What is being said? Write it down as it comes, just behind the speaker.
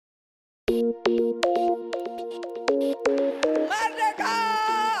Merdeka!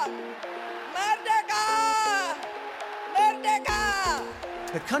 Merdeka! Merdeka!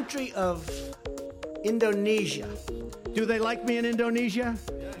 The country of Indonesia. Do they like me in Indonesia?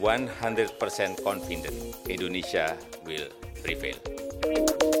 100% confident Indonesia will prevail.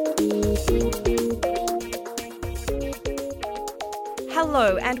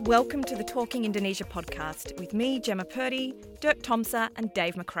 Hello and welcome to the Talking Indonesia podcast with me, Gemma Purdy, Dirk Thomsa and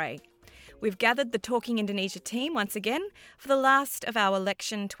Dave McRae. We've gathered the Talking Indonesia team once again for the last of our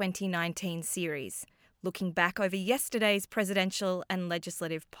Election 2019 series, looking back over yesterday's presidential and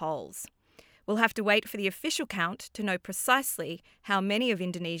legislative polls. We'll have to wait for the official count to know precisely how many of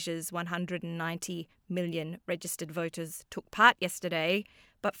Indonesia's 190 million registered voters took part yesterday,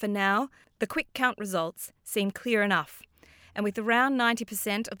 but for now, the quick count results seem clear enough. And with around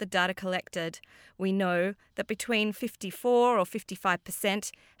 90% of the data collected, we know that between 54 or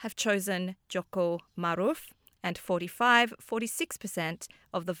 55% have chosen Joko Maruf and 46%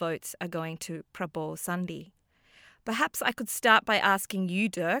 of the votes are going to Prabowo Sandi. Perhaps I could start by asking you,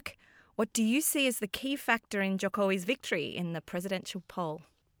 Dirk, what do you see as the key factor in Jokowi's victory in the presidential poll?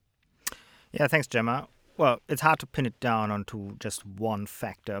 Yeah, thanks, Gemma. Well, it's hard to pin it down onto just one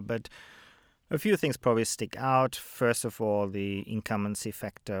factor, but a few things probably stick out. First of all, the incumbency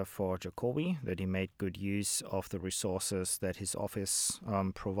factor for Jokowi, that he made good use of the resources that his office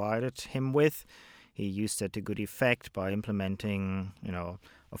provided him with. He used that to good effect by implementing,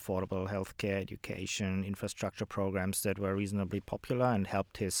 affordable healthcare, education, infrastructure programs that were reasonably popular and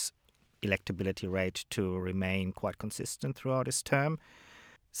helped his electability rate to remain quite consistent throughout his term.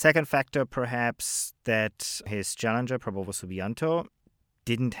 Second factor, perhaps, that his challenger, Prabowo Subianto,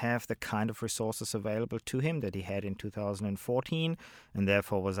 didn't have the kind of resources available to him that he had in 2014 and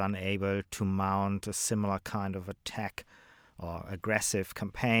therefore was unable to mount a similar kind of attack or aggressive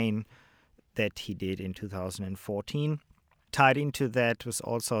campaign that he did in 2014. Tied into that was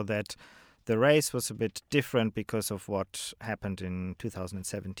also that the race was a bit different because of what happened in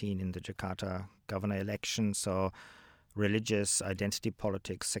 2017 in the Jakarta governor election. So religious identity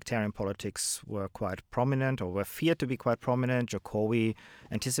politics, sectarian politics were quite prominent or were feared to be quite prominent. Jokowi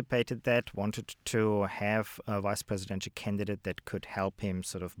anticipated that, wanted to have a vice presidential candidate that could help him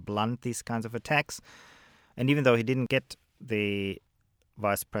sort of blunt these kinds of attacks. And even though he didn't get the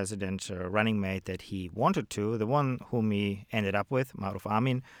vice presidential running mate that he wanted to, the one whom he ended up with, Maruf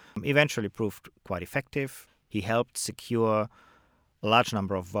Amin, eventually proved quite effective. He helped secure a large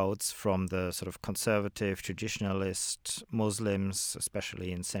number of votes from the sort of conservative, traditionalist Muslims,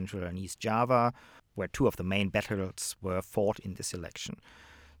 especially in Central and East Java, where two of the main battles were fought in this election.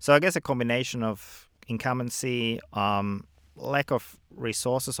 So I guess a combination of incumbency, lack of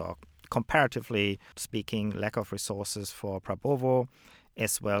resources, or comparatively speaking, lack of resources for Prabowo,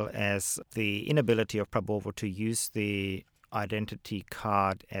 as well as the inability of Prabowo to use the identity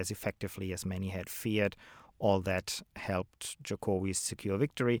card as effectively as many had feared. All that helped Jokowi secure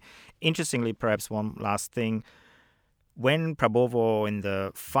victory. Interestingly, perhaps one last thing, when Prabowo in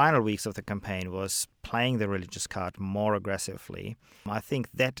the final weeks of the campaign was playing the religious card more aggressively, I think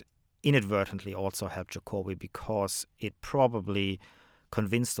that inadvertently also helped Jokowi because it probably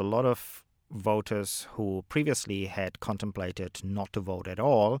convinced a lot of voters who previously had contemplated not to vote at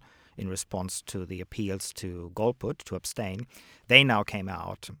all in response to the appeals to golput, to abstain. They now came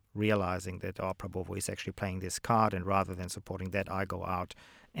out realizing that Prabowo is actually playing this card, and rather than supporting that, I go out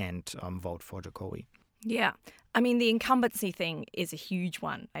and vote for Jokowi. Yeah. I mean, the incumbency thing is a huge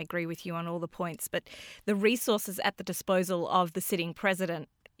one. I agree with you on all the points, but the resources at the disposal of the sitting president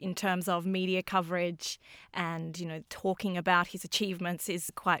in terms of media coverage and, talking about his achievements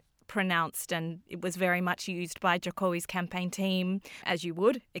is quite pronounced, and it was very much used by Jokowi's campaign team, as you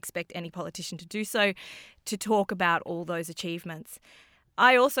would expect any politician to do so, to talk about all those achievements.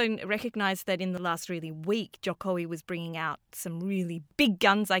 I also recognise that in the last really week, Jokowi was bringing out some really big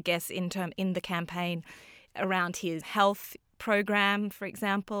guns, I guess, in the campaign around his health program, for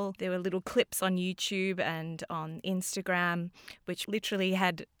example. There were little clips on YouTube and on Instagram which literally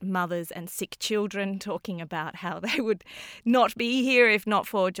had mothers and sick children talking about how they would not be here if not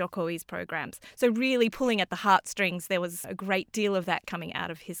for Jokowi's programs. So really pulling at the heartstrings. There was a great deal of that coming out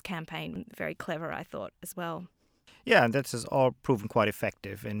of his campaign. Very clever, I thought, as well. Yeah, and that has all proven quite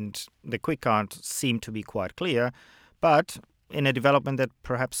effective, and the quick count seemed to be quite clear, but in a development that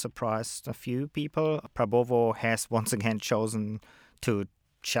perhaps surprised a few people, Prabowo has once again chosen to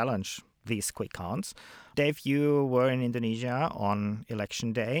challenge these quick counts. Dave, you were in Indonesia on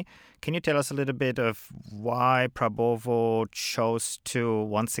election day. Can you tell us a little bit of why Prabowo chose to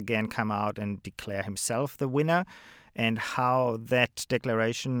once again come out and declare himself the winner? and how that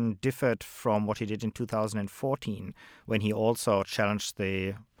declaration differed from what he did in 2014, when he also challenged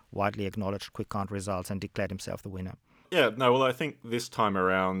the widely acknowledged quick count results and declared himself the winner. Yeah, no, well, I think this time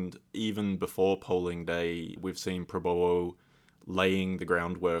around, even before polling day, we've seen Prabowo laying the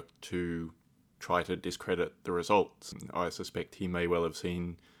groundwork to try to discredit the results. I suspect he may well have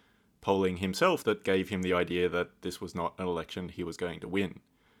seen polling himself that gave him the idea that this was not an election he was going to win.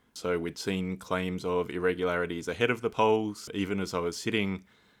 So we'd seen claims of irregularities ahead of the polls. Even as I was sitting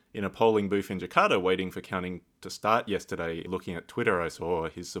in a polling booth in Jakarta waiting for counting to start yesterday, looking at Twitter, I saw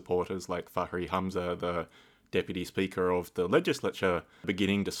his supporters like Fahri Hamzah, the Deputy Speaker of the legislature,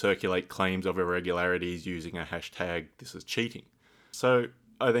 beginning to circulate claims of irregularities using a hashtag, "This is cheating." So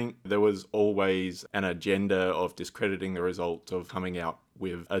I think there was always an agenda of discrediting the results, of coming out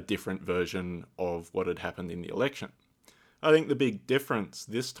with a different version of what had happened in the election. I think the big difference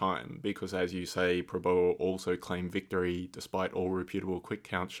this time, because as you say, Prabowo also claimed victory despite all reputable quick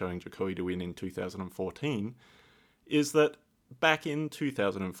counts showing Jokowi to win in 2014, is that back in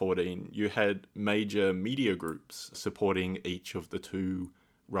 2014, you had major media groups supporting each of the two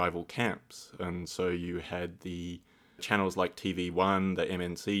rival camps. And so you had the channels like TV1, the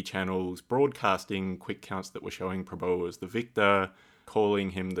MNC channels, broadcasting quick counts that were showing Prabowo as the victor, calling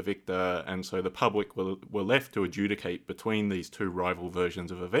him the victor, and so the public were left to adjudicate between these two rival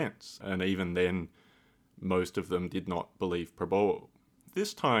versions of events. And even then, most of them did not believe Prabowo.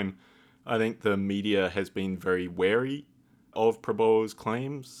 This time, I think the media has been very wary of Prabowo's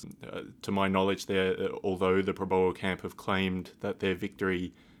claims. To my knowledge, although the Prabowo camp have claimed that their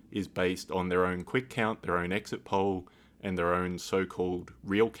victory is based on their own quick count, their own exit poll, and their own so-called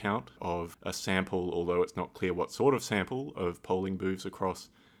real count of a sample, although it's not clear what sort of sample, of polling booths across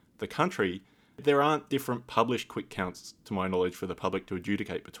the country, there aren't different published quick counts, to my knowledge, for the public to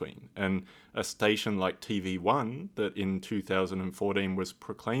adjudicate between. And a station like TV1, that in 2014 was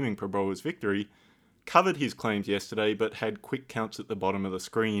proclaiming Prabowo's victory, covered his claims yesterday, but had quick counts at the bottom of the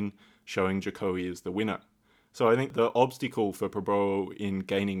screen showing Jokowi as the winner. So I think the obstacle for Prabowo in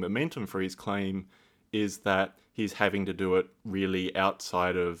gaining momentum for his claim is that he's having to do it really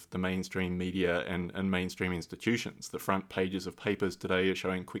outside of the mainstream media and mainstream institutions. The front pages of papers today are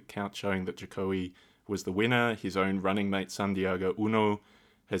showing quick counts showing that Jokowi was the winner. His own running mate, Sandiaga Uno,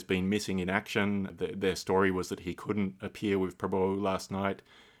 has been missing in action. Their story was that he couldn't appear with Prabowo last night,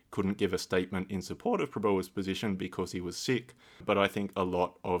 couldn't give a statement in support of Prabowo's position because he was sick. But I think a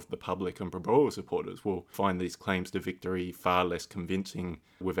lot of the public and Prabowo supporters will find these claims to victory far less convincing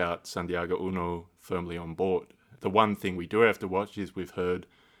without Sandiaga Uno firmly on board. The one thing we do have to watch is we've heard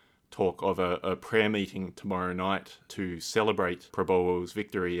talk of a prayer meeting tomorrow night to celebrate Prabowo's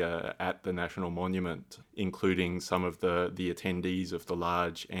victory at the National Monument, including some of the attendees of the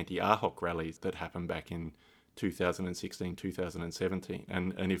large anti-Ahok rallies that happened back in 2016, 2017.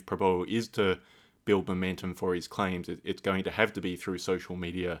 And if Prabowo is to build momentum for his claims, it's going to have to be through social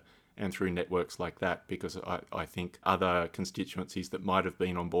media and through networks like that, because I think other constituencies that might have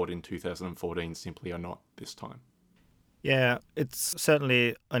been on board in 2014 simply are not this time. Yeah, it's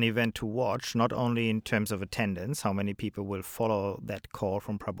certainly an event to watch, not only in terms of attendance, how many people will follow that call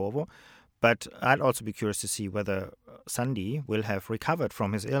from Prabowo, but I'd also be curious to see whether Sandi will have recovered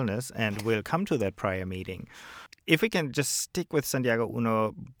from his illness and will come to that prayer meeting. If we can just stick with Sandiaga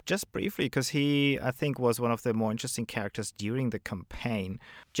Uno just briefly, because he, I think, was one of the more interesting characters during the campaign.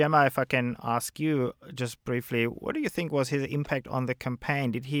 Gemma, if I can ask you just briefly, what do you think was his impact on the campaign?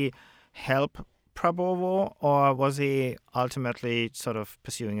 Did he help Prabowo, or was he ultimately sort of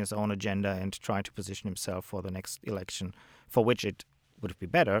pursuing his own agenda and trying to position himself for the next election, for which it would be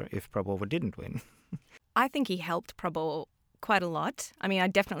better if Prabowo didn't win? I think he helped Prabowo quite a lot. I mean, I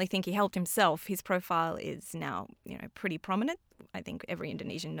definitely think he helped himself. His profile is now, pretty prominent. I think every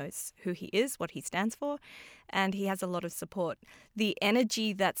Indonesian knows who he is, what he stands for, and he has a lot of support. The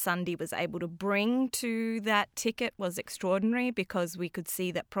energy that Sandi was able to bring to that ticket was extraordinary, because we could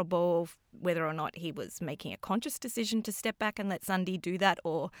see that Prabowo, whether or not he was making a conscious decision to step back and let Sandi do that,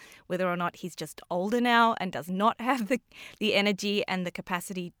 or whether or not he's just older now and does not have the energy and the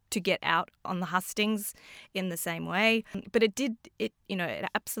capacity to get out on the hustings in the same way. But it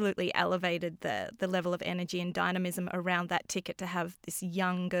absolutely elevated the level of energy and dynamism around that ticket to have this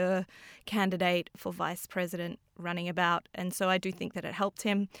younger candidate for vice president running about. And so I do think that it helped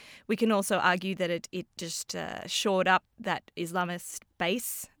him. We can also argue that it just shored up that Islamist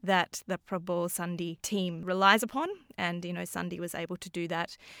base that the Prabowo Sandi team relies upon. and, Sandi was able to do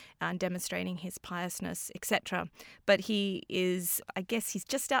that, demonstrating his piousness, etc. But he is, I guess, he's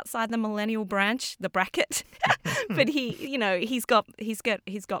just outside the millennial branch, the bracket. But he's got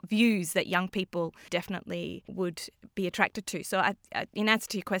views that young people definitely would be attracted to. So, in answer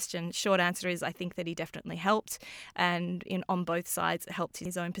to your question, short answer is I think that he definitely helped, and on both sides helped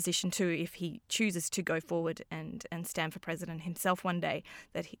his own position too. If he chooses to go forward and stand for president himself one day,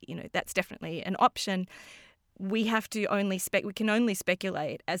 that that's definitely an option. We can only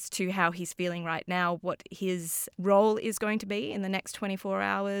speculate as to how he's feeling right now, what his role is going to be in the next 24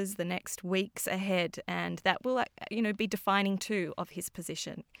 hours, the next weeks ahead, and that will, be defining too of his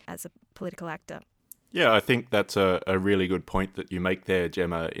position as a political actor. Yeah, I think that's a really good point that you make there,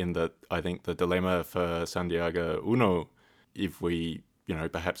 Gemma, in that I think the dilemma for Sandiaga Uno, if we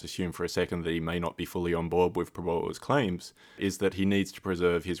perhaps assume for a second that he may not be fully on board with Prabowo's claims, is that he needs to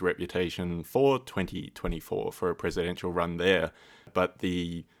preserve his reputation for 2024, for a presidential run there. But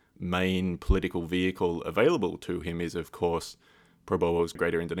the main political vehicle available to him is, of course, Prabowo's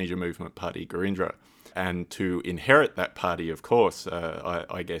Greater Indonesia Movement party, Gerindra. And to inherit that party, of course,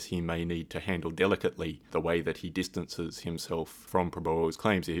 I guess he may need to handle delicately the way that he distances himself from Prabowo's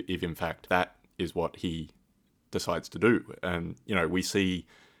claims, if in fact that is what he decides to do. And, we see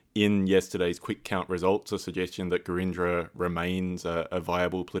in yesterday's quick count results a suggestion that Gerindra remains a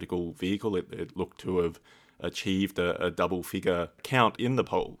viable political vehicle. It looked to have achieved a double-figure count in the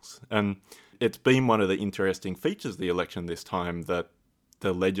polls. And it's been one of the interesting features of the election this time that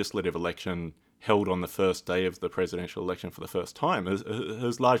the legislative election held on the first day of the presidential election for the first time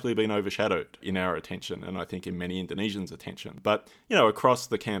has largely been overshadowed in our attention, and I think in many Indonesians' attention. But, across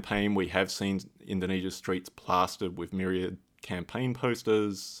the campaign, we have seen Indonesia's streets plastered with myriad campaign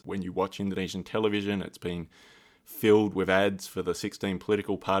posters. When you watch Indonesian television, it's been filled with ads for the 16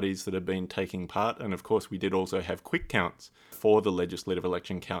 political parties that have been taking part. And of course, we did also have quick counts for the legislative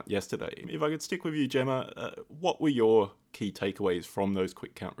election count yesterday. If I could stick with you, Gemma, what were your key takeaways from those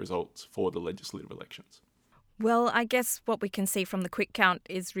quick count results for the legislative elections? Well, I guess what we can see from the quick count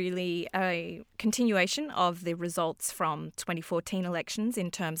is really a continuation of the results from 2014 elections in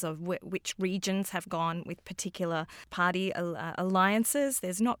terms of which regions have gone with particular party alliances.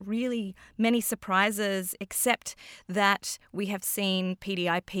 There's not really many surprises except that we have seen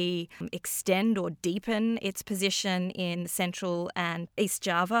PDIP extend or deepen its position in Central and East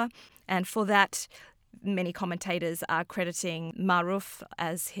Java. And for that, many commentators are crediting Maruf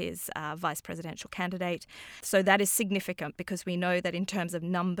as his vice presidential candidate. So that is significant because we know that in terms of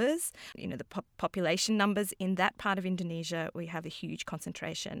numbers, the population numbers in that part of Indonesia, we have a huge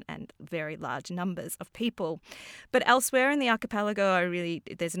concentration and very large numbers of people. But elsewhere in the archipelago,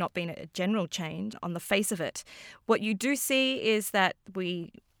 there's not been a general change on the face of it. What you do see is that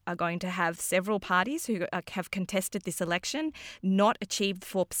we are going to have several parties who have contested this election not achieve the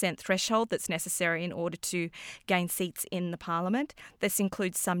 4% threshold that's necessary in order to gain seats in the parliament. This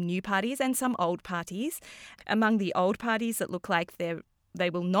includes some new parties and some old parties. Among the old parties that look like they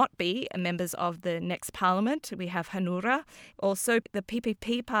will not be members of the next parliament, we have Hanura. Also, the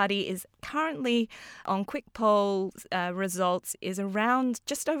PPP party is currently on quick poll results is around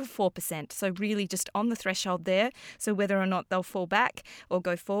just over 4%. So really just on the threshold there. So whether or not they'll fall back or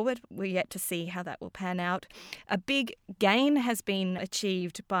go forward, we're yet to see how that will pan out. A big gain has been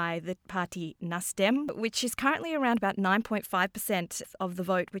achieved by the party Nasdem, which is currently around about 9.5% of the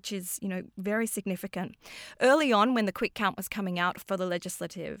vote, which is, very significant. Early on, when the quick count was coming out for the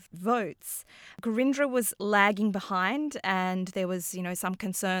legislative votes, Gerindra was lagging behind, and there was, some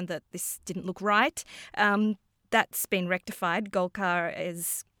concern that this didn't look right. That's been rectified. Golkar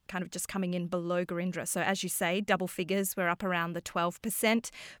is kind of just coming in below Gerindra. So as you say, double figures, we're up around the 12%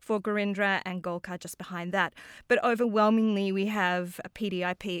 for Gerindra and Golkar just behind that. But overwhelmingly, we have a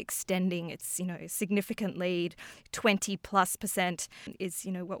PDIP extending its, significant lead. 20+% is,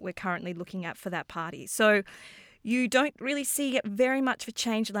 what we're currently looking at for that party. So you don't really see very much of a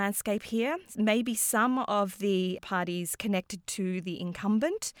changed landscape here. Maybe some of the parties connected to the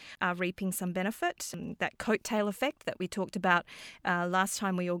incumbent are reaping some benefit. That coattail effect that we talked about last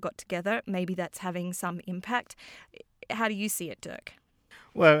time we all got together, maybe that's having some impact. How do you see it, Dirk?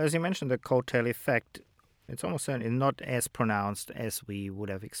 Well, as you mentioned, the coattail effect, it's almost certainly not as pronounced as we would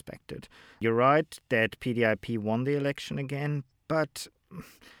have expected. You're right that PDIP won the election again, but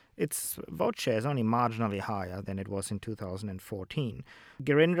its vote share is only marginally higher than it was in 2014.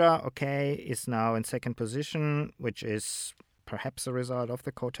 Gerindra, is now in second position, which is perhaps a result of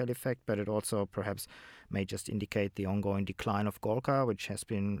the coattail effect, but it also perhaps may just indicate the ongoing decline of Golkar, which has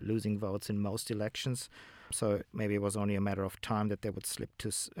been losing votes in most elections. So maybe it was only a matter of time that they would slip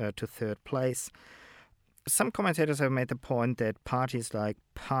to third place. Some commentators have made the point that parties like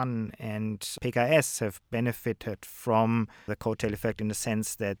PAN and PKS have benefited from the coattail effect in the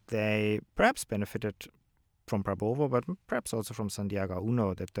sense that they perhaps benefited from Prabowo, but perhaps also from Sandiaga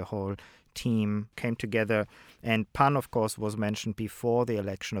Uno, that the whole team came together. And PAN, of course, was mentioned before the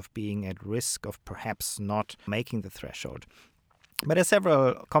election of being at risk of perhaps not making the threshold. But as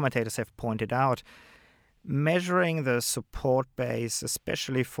several commentators have pointed out, measuring the support base,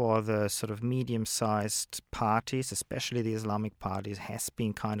 especially for the sort of medium-sized parties, especially the Islamic parties, has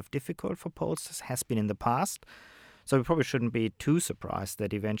been kind of difficult for pollsters, has been in the past. So we probably shouldn't be too surprised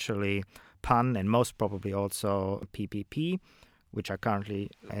that eventually PAN and most probably also PPP, which are currently,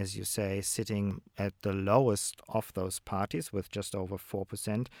 as you say, sitting at the lowest of those parties with just over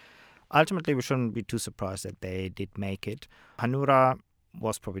 4%. Ultimately, we shouldn't be too surprised that they did make it. Hanura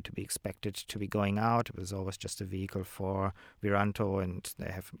was probably to be expected to be going out. It was always just a vehicle for Wiranto, and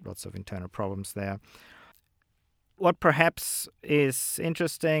they have lots of internal problems there. What perhaps is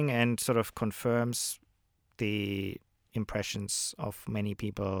interesting and sort of confirms the impressions of many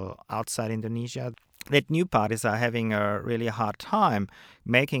people outside Indonesia, that new parties are having a really hard time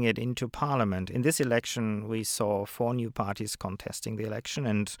making it into parliament. In this election, we saw 4 new parties contesting the election,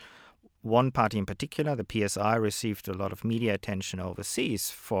 and one party in particular, the PSI, received a lot of media attention overseas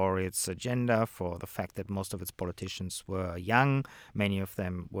for its agenda, for the fact that most of its politicians were young, many of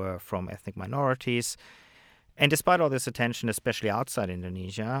them were from ethnic minorities. And despite all this attention, especially outside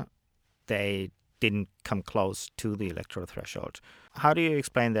Indonesia, they didn't come close to the electoral threshold. How do you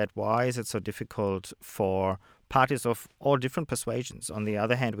explain that? Why is it so difficult for parties of all different persuasions? On the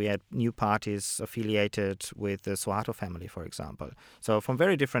other hand, we had new parties affiliated with the Suharto family, for example. So from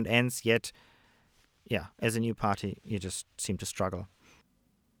very different ends, yet, as a new party, you just seem to struggle.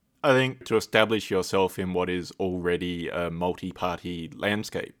 I think to establish yourself in what is already a multi-party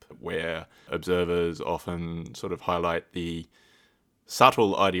landscape, where observers often sort of highlight the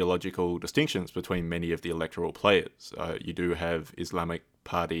subtle ideological distinctions between many of the electoral players. You do have Islamic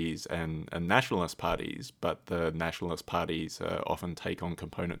parties and nationalist parties, but the nationalist parties often take on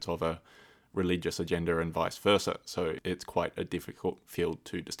components of a religious agenda and vice versa. So it's quite a difficult field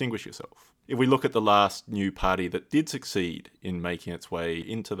to distinguish yourself. If we look at the last new party that did succeed in making its way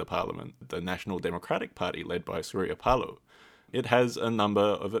into the parliament, the National Democratic Party led by Surya Paloh, it has a number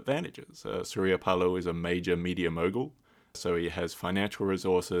of advantages. Surya Paloh is a major media mogul. So he has financial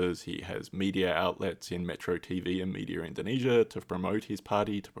resources, he has media outlets in Metro TV and Media Indonesia to promote his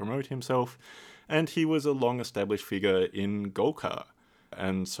party, to promote himself, and he was a long-established figure in Golkar,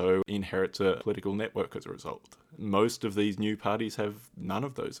 and so inherits a political network as a result. Most of these new parties have none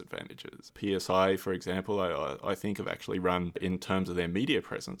of those advantages. PSI, for example, I think have actually run, in terms of their media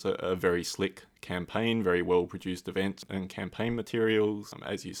presence, a very slick campaign, very well-produced events and campaign materials.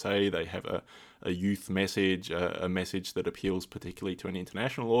 As you say, they have a youth message, a message that appeals particularly to an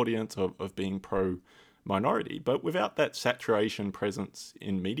international audience of being pro-minority. But without that saturation presence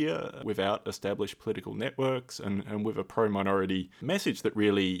in media, without established political networks, and with a pro-minority message that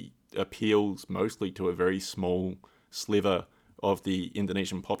really appeals mostly to a very small sliver of the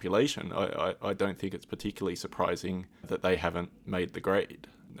Indonesian population, I don't think it's particularly surprising that they haven't made the grade.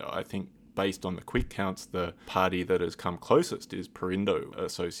 I think based on the quick counts, the party that has come closest is Perindo,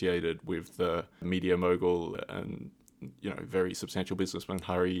 associated with the media mogul and very substantial businessman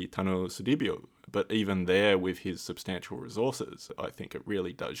Haritano Sudibyo. But even there, with his substantial resources, I think it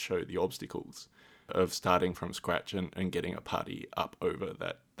really does show the obstacles of starting from scratch and getting a party up over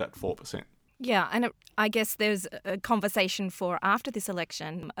that 4%. Yeah, and I guess there's a conversation for after this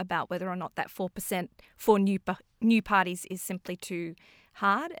election about whether or not that 4% for new parties is simply too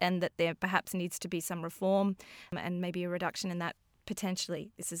hard, and that there perhaps needs to be some reform and maybe a reduction in that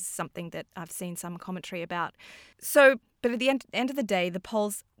potentially. This is something that I've seen some commentary about. So, but at the end of the day, the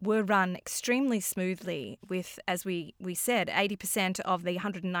polls were run extremely smoothly with, as we said, 80% of the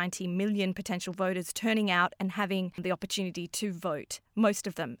 190 million potential voters turning out and having the opportunity to vote, most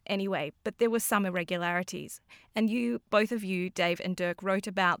of them anyway. But there were some irregularities. And both of you, Dave and Dirk, wrote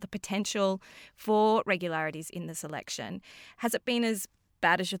about the potential for regularities in this election. Has it been as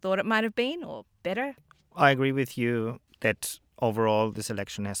bad as you thought it might have been, or better? I agree with you that overall this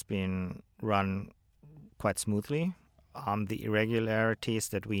election has been run quite smoothly. The irregularities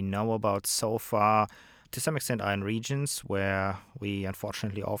that we know about so far, to some extent, are in regions where we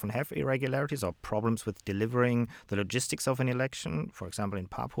unfortunately often have irregularities or problems with delivering the logistics of an election. For example, in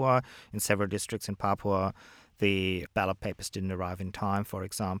Papua, in several districts in Papua, the ballot papers didn't arrive in time, for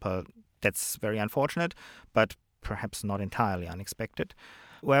example. That's very unfortunate, but perhaps not entirely unexpected.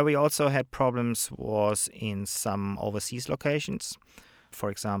 Where we also had problems was in some overseas locations. For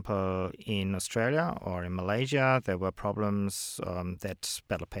example, in Australia or in Malaysia, there were problems that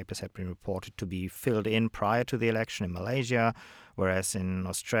ballot papers had been reported to be filled in prior to the election in Malaysia, whereas in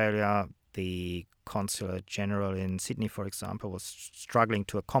Australia, the Consulate General in Sydney, for example, was struggling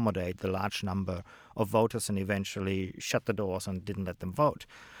to accommodate the large number of voters and eventually shut the doors and didn't let them vote.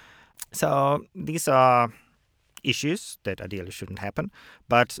 So these are issues that ideally shouldn't happen,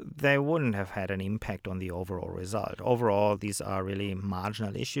 but they wouldn't have had an impact on the overall result. Overall, these are really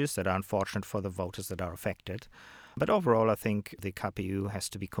marginal issues that are unfortunate for the voters that are affected. But overall, I think the KPU has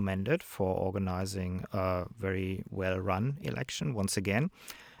to be commended for organizing a very well-run election once again.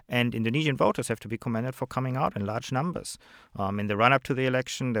 And Indonesian voters have to be commended for coming out in large numbers. In the run-up to the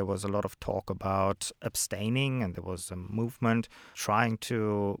election, there was a lot of talk about abstaining, and there was a movement trying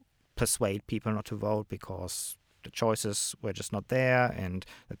to persuade people not to vote because the choices were just not there and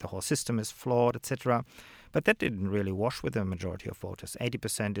that the whole system is flawed, etc. But that didn't really wash with the majority of voters.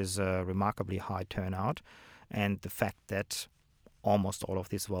 80% is a remarkably high turnout, and the fact that almost all of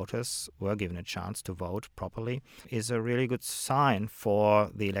these voters were given a chance to vote properly is a really good sign for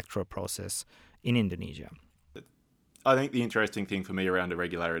the electoral process in Indonesia. I think the interesting thing for me around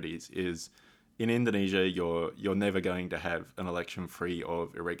irregularities is in Indonesia, you're never going to have an election free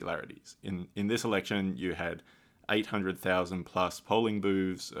of irregularities. In this election, you had 800,000 plus polling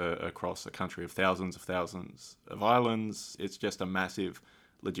booths across a country of thousands of islands. It's just a massive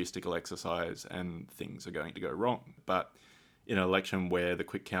logistical exercise and things are going to go wrong. But in an election where the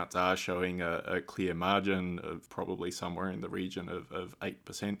quick counts are showing a clear margin of probably somewhere in the region of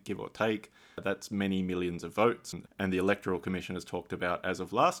 8%, give or take, that's many millions of votes. And the Electoral Commission has talked about, as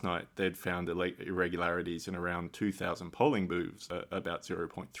of last night, they'd found irregularities in around 2,000 polling booths, about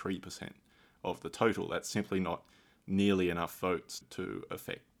 0.3% of the total. That's simply not nearly enough votes to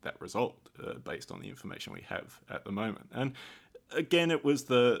affect that result based on the information we have at the moment. And again, it was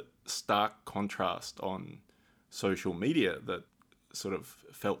the stark contrast on social media that sort of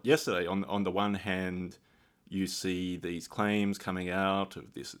felt yesterday. On the one hand, you see these claims coming out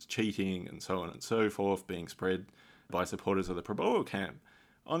of this is cheating and so on and so forth being spread by supporters of the Prabowo camp.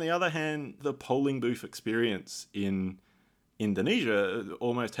 On the other hand, the polling booth experience in Indonesia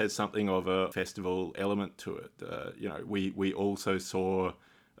almost has something of a festival element to it. We also saw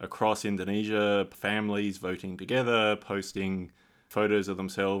across Indonesia families voting together, posting photos of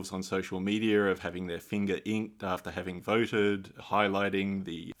themselves on social media of having their finger inked after having voted, highlighting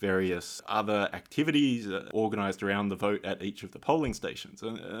the various other activities organised around the vote at each of the polling stations.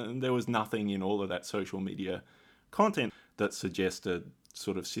 And there was nothing in all of that social media content that suggested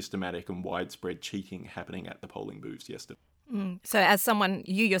sort of systematic and widespread cheating happening at the polling booths yesterday. So as someone,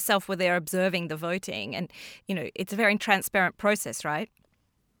 you yourself were there observing the voting and, it's a very transparent process, right?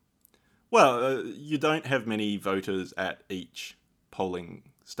 Well, you don't have many voters at each polling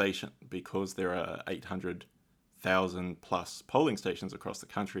station because there are 800,000 plus polling stations across the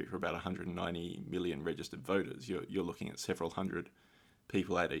country for about 190 million registered voters. You're looking at several hundred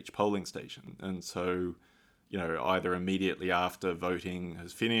people at each polling station. And so, either immediately after voting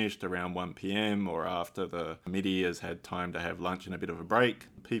has finished around 1 p.m. or after the committee has had time to have lunch and a bit of a break,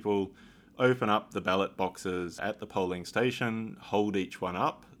 people open up the ballot boxes at the polling station, hold each one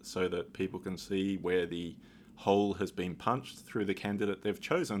up so that people can see where the hole has been punched through the candidate they've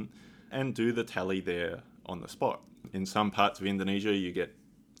chosen, and do the tally there on the spot. In some parts of Indonesia, you get,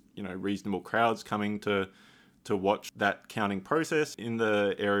 reasonable crowds coming to watch that counting process. In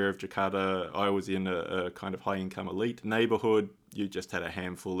the area of Jakarta, I was in a kind of high-income elite neighbourhood. You just had a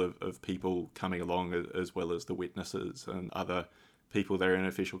handful of people coming along as well as the witnesses and other people there in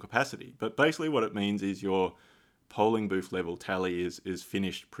official capacity. But basically what it means is your polling booth level tally is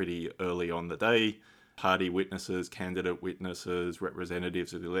finished pretty early on the day. Party witnesses, candidate witnesses,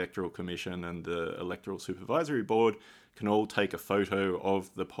 representatives of the Electoral Commission and the Electoral Supervisory Board can all take a photo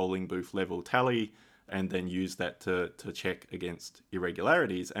of the polling booth level tally and then use that to check against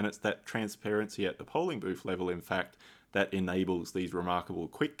irregularities. And it's that transparency at the polling booth level, in fact, that enables these remarkable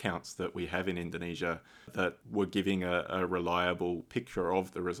quick counts that we have in Indonesia that were giving a reliable picture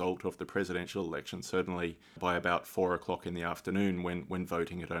of the result of the presidential election, certainly by about 4 o'clock in the afternoon when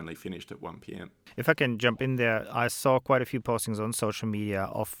voting had only finished at 1 p.m. If I can jump in there, I saw quite a few postings on social media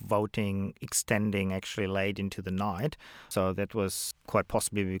of voting extending actually late into the night. So that was quite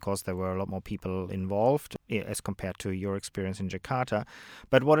possibly because there were a lot more people involved as compared to your experience in Jakarta.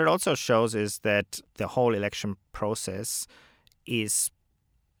 But what it also shows is that the whole election process is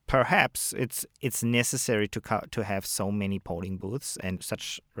perhaps it's necessary to have so many polling booths and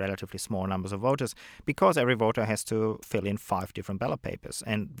such relatively small numbers of voters, because every voter has to fill in 5 different ballot papers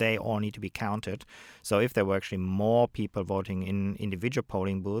and they all need to be counted. So if there were actually more people voting in individual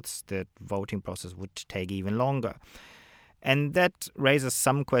polling booths, the voting process would take even longer. And that raises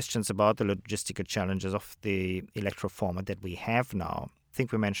some questions about the logistical challenges of the electoral format that we have now. I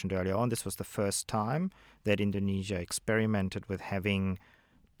think we mentioned earlier on, this was the first time that Indonesia experimented with having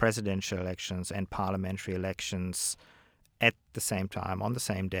presidential elections and parliamentary elections at the same time, on the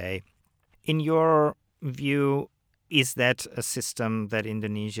same day. In your view, is that a system that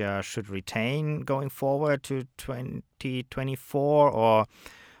Indonesia should retain going forward to 2024? Or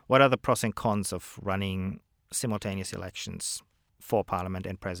what are the pros and cons of running simultaneous elections for parliament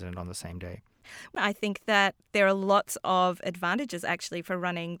and president on the same day? I think that there are lots of advantages actually for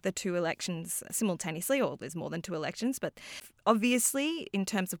running the 2 elections simultaneously, or there's more than 2 elections, but obviously in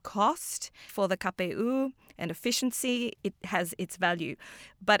terms of cost for the KPU and efficiency, it has its value.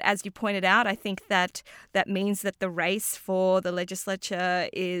 But as you pointed out, I think that means that the race for the legislature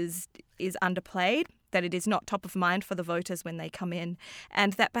is underplayed, that it is not top of mind for the voters when they come in,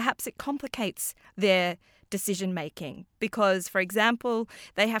 and that perhaps it complicates their decision making because, for example,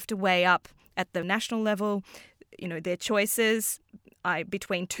 they have to weigh up at the national level, their choices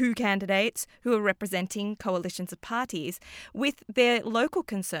between 2 candidates who are representing coalitions of parties with their local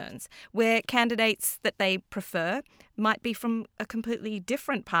concerns, where candidates that they prefer might be from a completely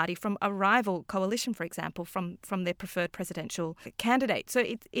different party, from a rival coalition, for example, from their preferred presidential candidate. So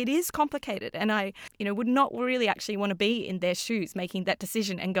it is complicated, and I would not really actually want to be in their shoes making that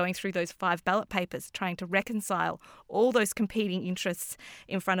decision and going through those 5 ballot papers, trying to reconcile all those competing interests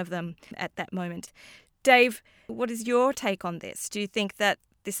in front of them at that moment. Dave, what is your take on this? Do you think that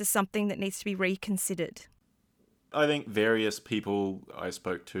this is something that needs to be reconsidered? I think various people I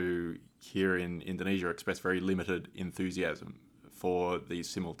spoke to here in Indonesia expressed very limited enthusiasm for these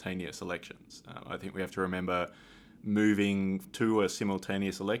simultaneous elections. I think we have to remember moving to a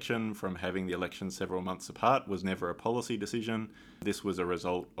simultaneous election from having the elections several months apart was never a policy decision. This was a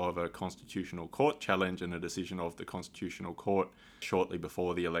result of a constitutional court challenge and a decision of the constitutional court shortly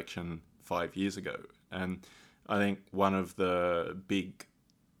before the election 5 years ago. And I think one of the big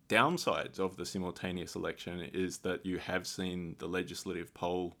downsides of the simultaneous election is that you have seen the legislative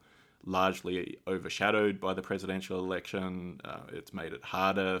poll largely overshadowed by the presidential election. It's made it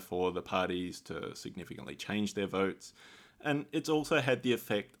harder for the parties to significantly change their votes. And it's also had the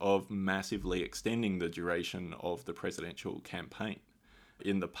effect of massively extending the duration of the presidential campaign.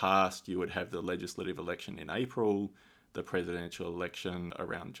 In the past, you would have the legislative election in April, the presidential election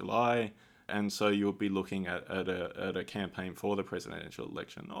around July, and so you'll be looking at a campaign for the presidential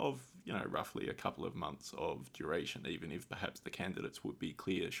election of, roughly a couple of months of duration, even if perhaps the candidates would be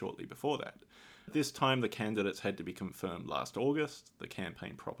clear shortly before that. This time, the candidates had to be confirmed last August. The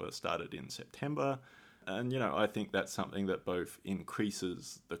campaign proper started in September. And, I think that's something that both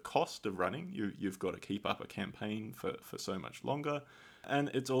increases the cost of running. You've got to keep up a campaign for so much longer. And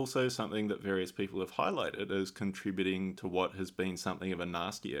it's also something that various people have highlighted as contributing to what has been something of a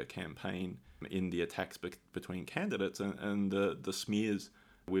nastier campaign in the attacks between candidates and the smears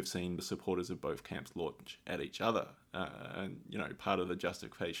we've seen the supporters of both camps launch at each other. And part of the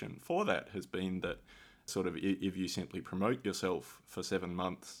justification for that has been that sort of if you simply promote yourself for 7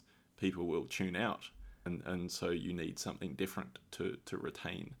 months, people will tune out. And so you need something different to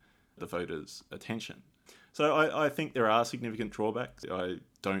retain the voters' attention. So I think there are significant drawbacks. I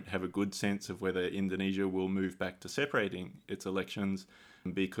don't have a good sense of whether Indonesia will move back to separating its elections,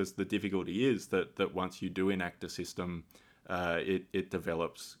 because the difficulty is that once you do enact a system, it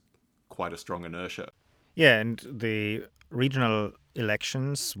develops quite a strong inertia. Yeah, and the regional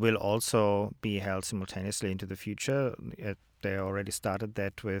elections will also be held simultaneously into the future. They already started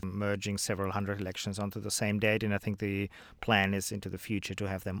that with merging several hundred elections onto the same date, and I think the plan is into the future to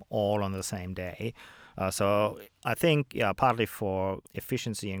have them all on the same day. So I think, partly for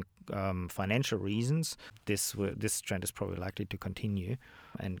efficiency and financial reasons, this trend is probably likely to continue,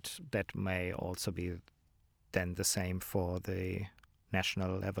 and that may also be then the same for the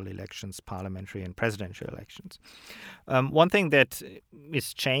national level elections, parliamentary and presidential elections. One thing that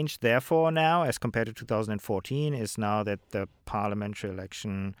is changed, therefore, now as compared to 2014 is now that the parliamentary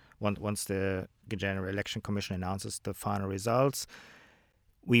election, once the General Election Commission announces the final results,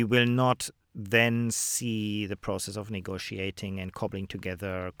 we will not then see the process of negotiating and cobbling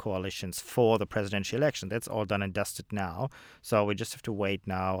together coalitions for the presidential election. That's all done and dusted now. So we just have to wait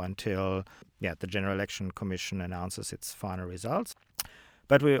now until the General Election Commission announces its final results.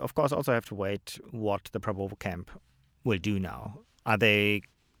 But we, of course, also have to wait what the Prabowo camp will do now. Are they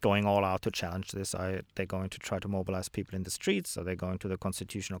going all out to challenge this? Are they going to try to mobilize people in the streets? Are they going to the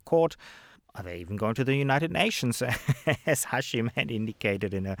Constitutional Court? Are they even going to the United Nations, as Hashim had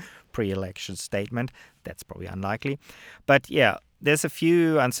indicated in a pre-election statement? That's probably unlikely. But yeah, there's a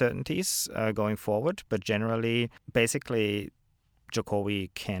few uncertainties going forward. But generally, basically,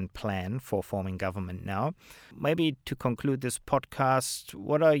 Jokowi can plan for forming government now. Maybe to conclude this podcast,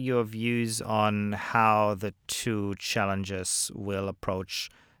 what are your views on how the two challengers will approach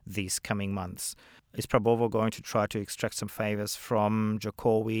these coming months? Is Prabowo going to try to extract some favors from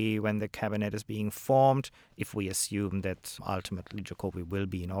Jokowi when the cabinet is being formed, if we assume that ultimately Jokowi will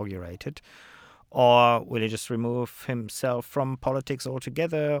be inaugurated? Or will he just remove himself from politics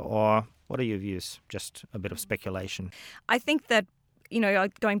altogether? Or what are your views? Just a bit of speculation. I think that,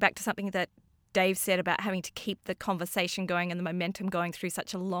 going back to something that Dave said about having to keep the conversation going and the momentum going through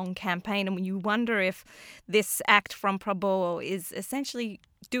such a long campaign, and when you wonder if this act from Prabowo is essentially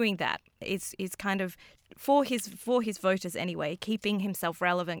doing that, is kind of for his voters anyway, keeping himself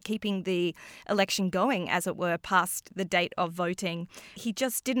relevant, keeping the election going, as it were, past the date of voting. He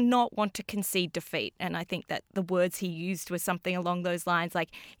just did not want to concede defeat. And I think that the words he used were something along those lines. Like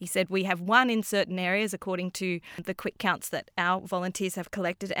he said, we have won in certain areas according to the quick counts that our volunteers have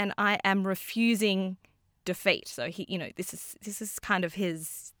collected, and I am refusing defeat. So this is kind of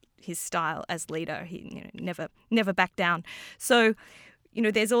his style as leader. He never back down. So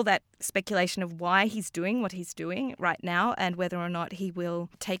there's all that speculation of why he's doing what he's doing right now and whether or not he will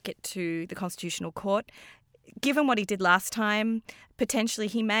take it to the Constitutional Court. Given what he did last time, potentially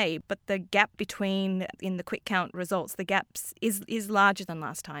he may, but the gap in the quick count results, the gaps is larger than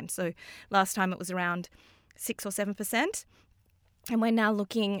last time. So last time it was around 6 or 7%. And we're now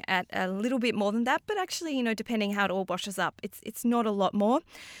looking at a little bit more than that. But actually, depending how it all washes up, it's not a lot more.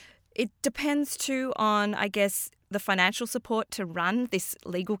 It depends too on, I guess, the financial support to run this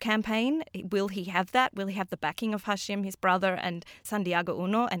legal campaign. Will he have that? Will he have the backing of Hashim, his brother, and Sandiaga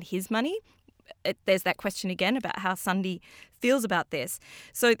Uno and his money? There's that question again about how Sandi feels about this.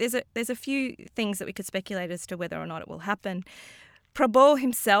 So there's a few things that we could speculate as to whether or not it will happen. Prabowo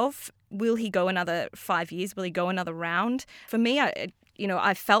himself, will he go another 5 years? Will he go another round? For me,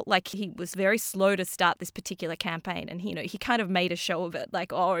 I felt like he was very slow to start this particular campaign, and he kind of made a show of it,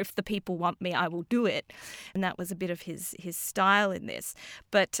 like, oh, if the people want me, I will do it. And that was a bit of his style in this.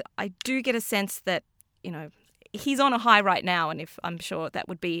 But I do get a sense that, he's on a high right now, and if I'm sure that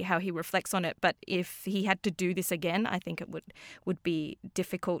would be how he reflects on it. But if he had to do this again, I think it would be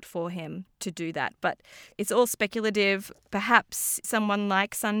difficult for him to do that. But it's all speculative. Perhaps someone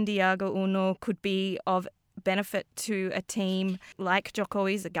like Sandiaga Uno could be of benefit to a team like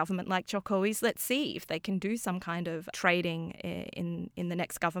Jokowi's, a government like Jokowi's. Let's see if they can do some kind of trading in the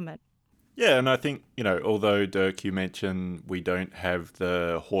next government. Yeah, and I think, although Dirk, you mentioned we don't have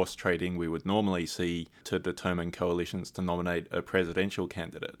the horse trading we would normally see to determine coalitions to nominate a presidential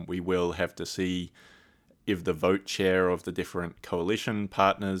candidate, we will have to see if the vote share of the different coalition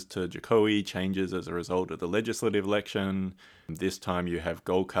partners to Jokowi changes as a result of the legislative election. This time you have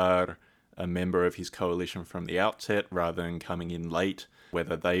Golkar, a member of his coalition from the outset rather than coming in late,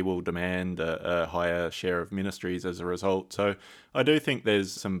 whether they will demand a higher share of ministries as a result. So I do think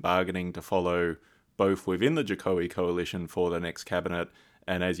there's some bargaining to follow both within the Jokowi coalition for the next cabinet,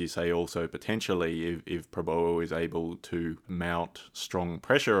 and as you say, also potentially if Prabowo is able to mount strong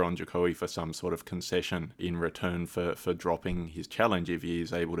pressure on Jokowi for some sort of concession in return for dropping his challenge, if he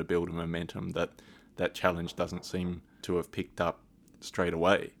is able to build a momentum that challenge doesn't seem to have picked up straight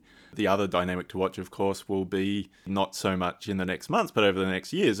away. The other dynamic to watch, of course, will be not so much in the next months, but over the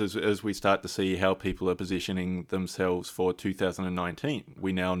next years as we start to see how people are positioning themselves for 2019.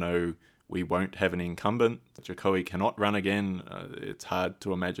 We now know we won't have an incumbent. Jokowi cannot run again. It's hard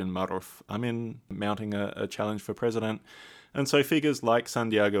to imagine Maruf Amin mounting a challenge for president. And so figures like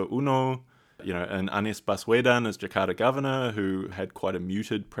Sandiaga Uno, and Anies Baswedan as Jakarta governor, who had quite a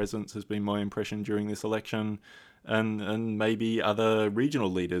muted presence, has been my impression during this election, and maybe other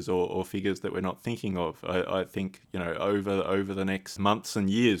regional leaders or figures that we're not thinking of. I think, over the next months and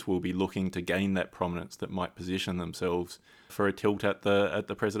years, we'll be looking to gain that prominence that might position themselves for a tilt at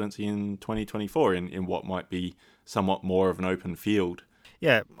the presidency in 2024 in what might be somewhat more of an open field.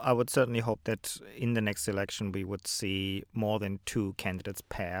 Yeah, I would certainly hope that in the next election we would see more than two candidates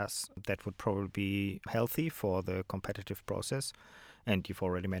pairs. That would probably be healthy for the competitive process. And you've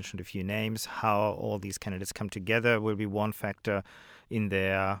already mentioned a few names. How all these candidates come together will be one factor in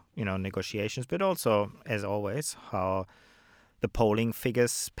their, negotiations, but also, as always, how the polling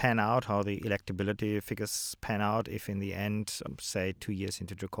figures pan out, how the electability figures pan out. If in the end, say 2 years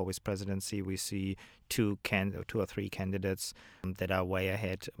into Jokowi's presidency, we see two or three candidates that are way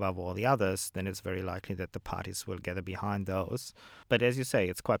ahead above all the others, then it's very likely that the parties will gather behind those. But as you say,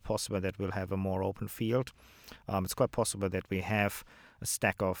 it's quite possible that we'll have a more open field. It's quite possible that we have a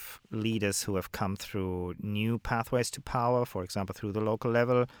stack of leaders who have come through new pathways to power, for example, through the local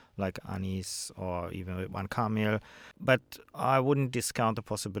level, like Anis or even Ridwan Kamil. But I wouldn't discount the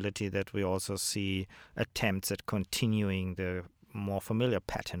possibility that we also see attempts at continuing the more familiar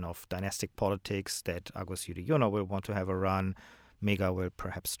pattern of dynastic politics, that Agus Yudhoyono will want to have a run. Mega will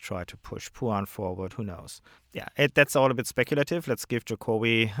perhaps try to push Puan forward. Who knows? Yeah, that's all a bit speculative. Let's give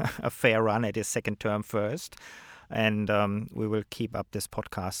Jokowi a fair run at his second term first. And we will keep up this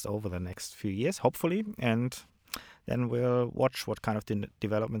podcast over the next few years, hopefully. And then we'll watch what kind of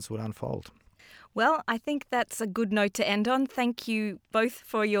developments will unfold. Well, I think that's a good note to end on. Thank you both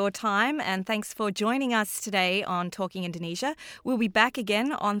for your time, and thanks for joining us today on Talking Indonesia. We'll be back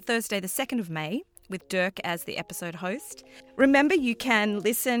again on Thursday, the 2nd of May, with Dirk as the episode host. Remember, you can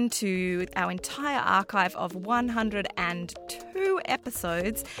listen to our entire archive of 102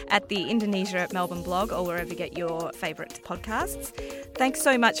 episodes at the Indonesia Melbourne blog or wherever you get your favourite podcasts. Thanks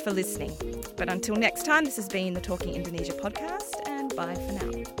so much for listening. But until next time, this has been the Talking Indonesia podcast, and bye for now.